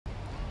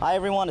Hi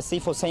everyone,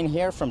 Asif Hossain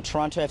here from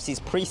Toronto FC's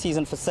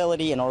preseason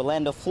facility in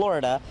Orlando,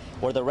 Florida,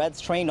 where the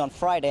Reds trained on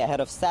Friday ahead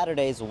of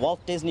Saturday's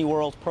Walt Disney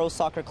World Pro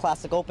Soccer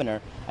Classic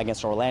opener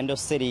against Orlando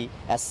City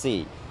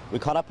SC. We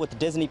caught up with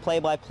Disney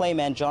play-by-play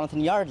man Jonathan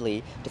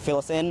Yardley to fill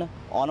us in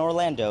on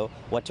Orlando,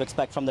 what to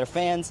expect from their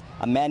fans,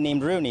 a man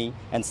named Rooney,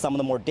 and some of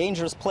the more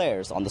dangerous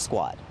players on the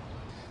squad.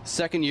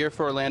 Second year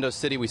for Orlando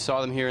City. We saw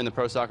them here in the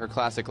Pro Soccer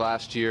Classic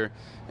last year,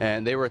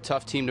 and they were a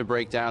tough team to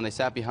break down. They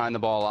sat behind the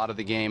ball a lot of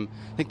the game.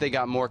 I think they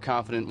got more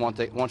confident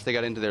once they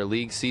got into their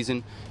league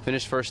season,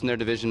 finished first in their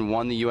division,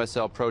 won the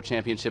USL Pro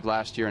Championship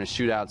last year in a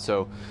shootout,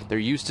 so they're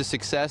used to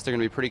success. They're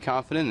going to be pretty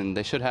confident, and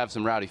they should have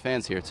some rowdy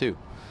fans here too.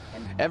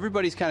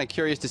 Everybody's kind of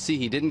curious to see.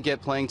 He didn't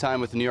get playing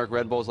time with the New York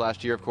Red Bulls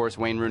last year, of course,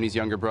 Wayne Rooney's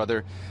younger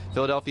brother.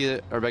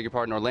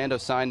 Orlando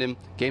signed him,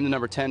 gave him the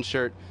number 10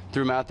 shirt,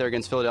 threw him out there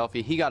against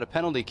Philadelphia. He got a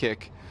penalty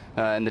kick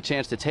and the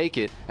chance to take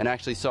it, and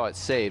actually saw it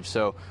saved.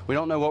 So we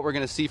don't know what we're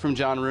going to see from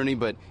John Rooney,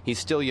 but he's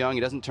still young. He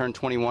doesn't turn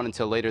 21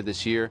 until later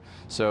this year.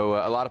 So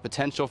a lot of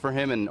potential for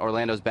him, and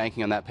Orlando's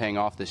banking on that paying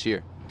off this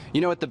year. You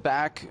know, at the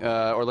back,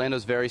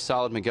 Orlando's very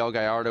solid. Miguel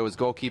Gallardo was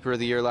goalkeeper of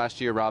the year last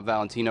year. Rob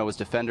Valentino was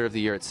defender of the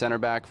year at center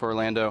back for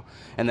Orlando.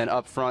 And then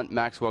up front,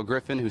 Maxwell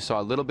Griffin, who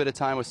saw a little bit of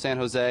time with San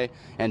Jose,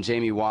 and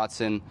Jamie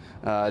Watson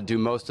do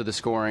most of the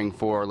scoring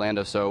for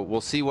Orlando. So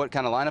we'll see what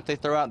kind of lineup they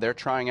throw out. They're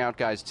trying out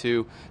guys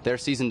too. Their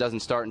season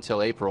doesn't start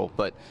until April,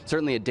 but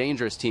certainly a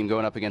dangerous team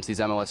going up against these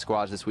MLS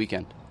squads this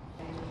weekend.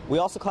 We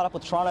also caught up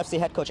with Toronto FC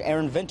head coach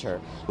Aaron Vinter,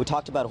 who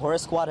talked about how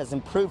his squad has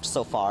improved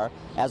so far,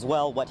 as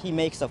well what he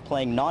makes of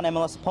playing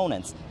non-MLS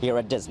opponents here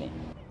at Disney.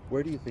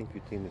 Where do you think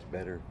your team is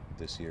better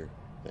this year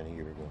than a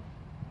year ago?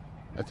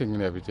 I think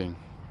in everything.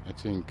 I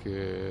think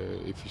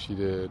if you see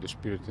the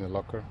spirit in the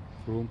locker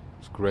room,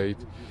 it's great.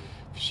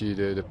 If you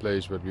see the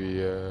players that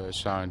we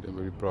signed and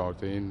we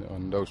brought in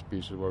on those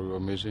pieces where we were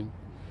missing,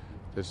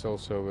 that's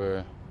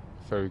also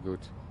very good.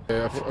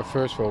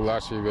 First of all,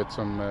 last year we had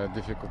some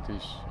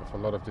difficulties, a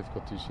lot of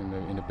difficulties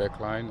in the back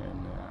line,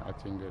 and I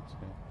think that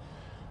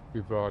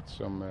we brought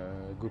some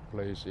good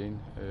players in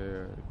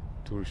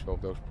to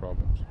resolve those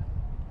problems.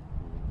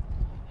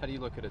 How do you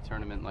look at a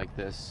tournament like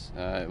this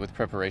with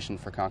preparation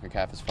for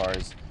CONCACAF, as far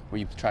as will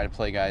you try to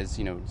play guys,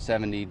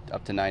 70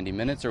 up to 90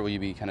 minutes, or will you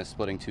be kind of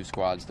splitting two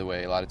squads the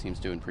way a lot of teams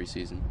do in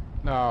preseason?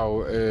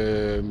 Now,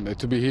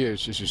 to be here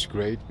is just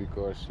great,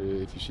 because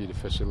if you see the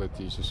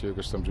facilities, the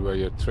circumstances where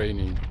you're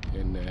training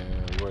and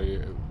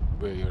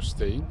where you're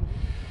staying,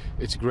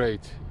 it's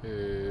great.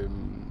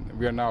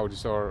 We are now, this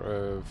is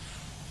our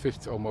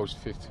almost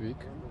fifth week,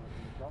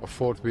 or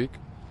fourth week.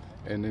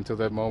 And until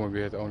that moment,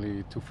 we had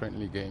only 2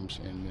 friendly games.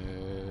 And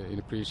in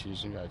the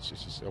preseason,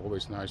 it's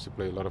always nice to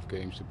play a lot of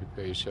games to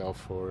prepare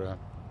yourself for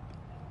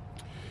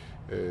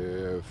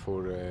the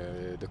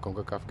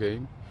CONCACAF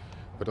game,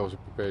 but also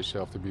prepare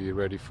yourself to be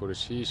ready for the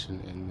season.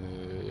 And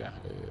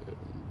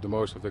the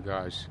most of the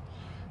guys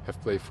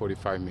have played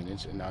 45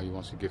 minutes, and now you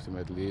want to give them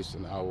at least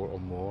an hour or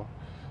more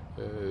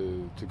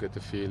to get the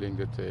feeling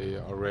that they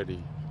are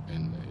ready.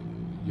 And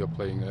you're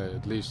playing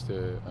at least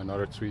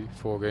another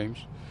 3-4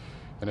 games.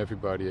 And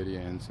everybody at the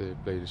end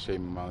play the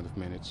same amount of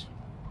minutes.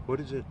 What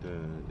is it?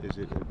 Is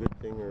it a good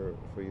thing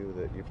for you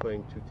that you're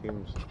playing 2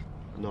 teams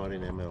not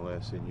in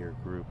MLS in your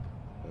group?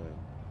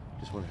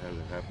 Just want to have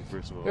that happen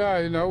first of all.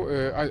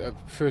 Yeah,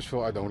 first of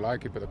all, I don't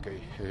like it, but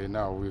okay.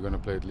 Now we're going to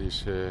play at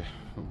least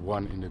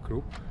one in the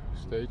group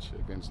stage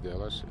against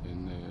Dallas,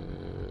 and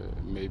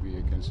maybe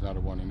against another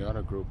one in the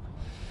other group.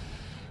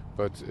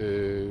 But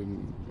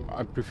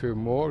I prefer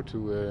more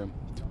to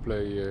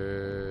play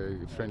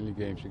friendly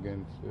games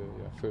against,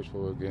 first of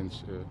all,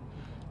 against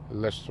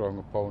less strong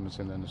opponents,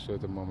 and then a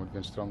certain moment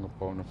against strong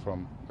opponent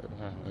from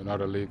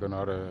another league,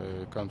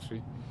 another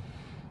country.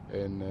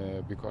 And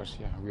because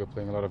we are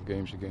playing a lot of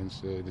games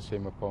against the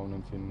same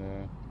opponent in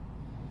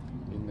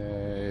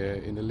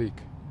the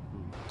league.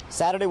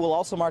 Saturday will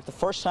also mark the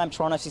first time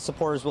Toronto FC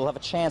supporters will have a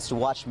chance to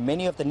watch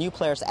many of the new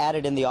players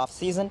added in the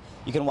off-season.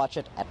 You can watch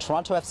it at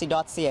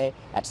torontofc.ca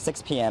at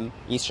 6 p.m.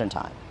 Eastern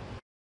Time.